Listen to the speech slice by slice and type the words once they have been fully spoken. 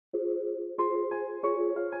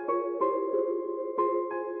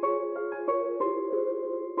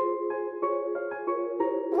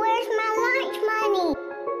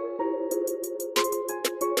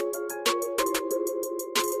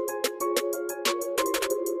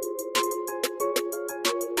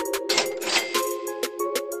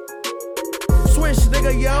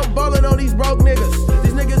nigga, yeah, I'm ballin' on these broke niggas.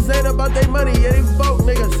 These niggas ain't about their money, yeah, they broke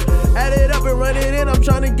niggas. Add it up and run it in, I'm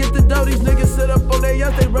tryna get the dough. These niggas sit up on their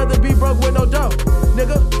yachts, they rather be broke with no dough.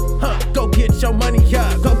 Nigga, go get your money,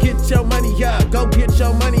 yeah. Go get your money, yeah. Go get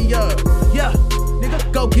your money, yeah. Yeah.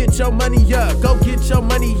 Nigga, go get your money up, go get your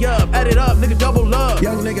money up. Add it up, nigga, double up.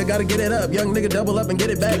 Young nigga gotta get it up, young nigga double up and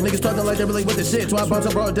get it back. Niggas talking like they really with the shit, so I bounce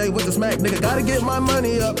up broad day with the smack. Nigga gotta get my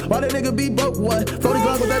money up, why that nigga be broke, what? 40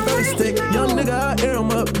 Glock with that 30 stick, young nigga, I air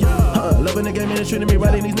him up. Loving the game and treating me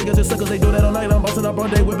right, and these niggas just suckers, they do that all night. I'm bouncing up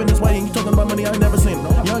broad day, whipping this way, and you talking about money, I ain't never seen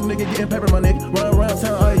it. Young nigga getting paper, my nigga, run around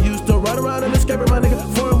town, I used to ride around in the scabber, my nigga.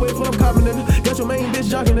 Foreign waves when I'm copping, nigga, got your main bitch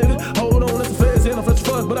jocking, nigga. Hold on, let the feds in, I'm fresh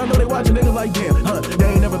fuck, but I know they watching niggas like damn, they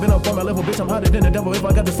ain't never been up on my level, bitch, I'm hotter than the devil. If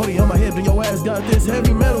I got this 40 on my head, then your ass got this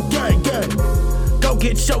heavy metal gang, gang. Go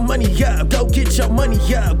get your money up, go get your money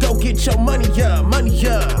up, go get your money up, money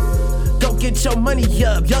up. Go get your money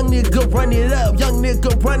up, young nigga run it up, young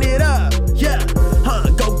nigga run it up, yeah.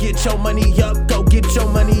 Go get your money up, go get your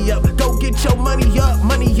money up, go get your money up,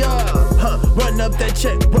 money up. Run up that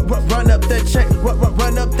check, run up that check,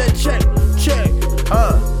 run up that check, check.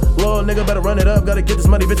 Little nigga better run it up, gotta get this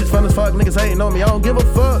money, bitches fun as fuck, niggas hating on me, I don't give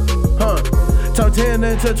a fuck, Turn 10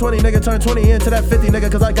 into 20, nigga, turn 20 into that 50,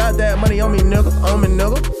 nigga, cause I got that money on me,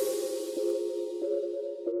 nigga,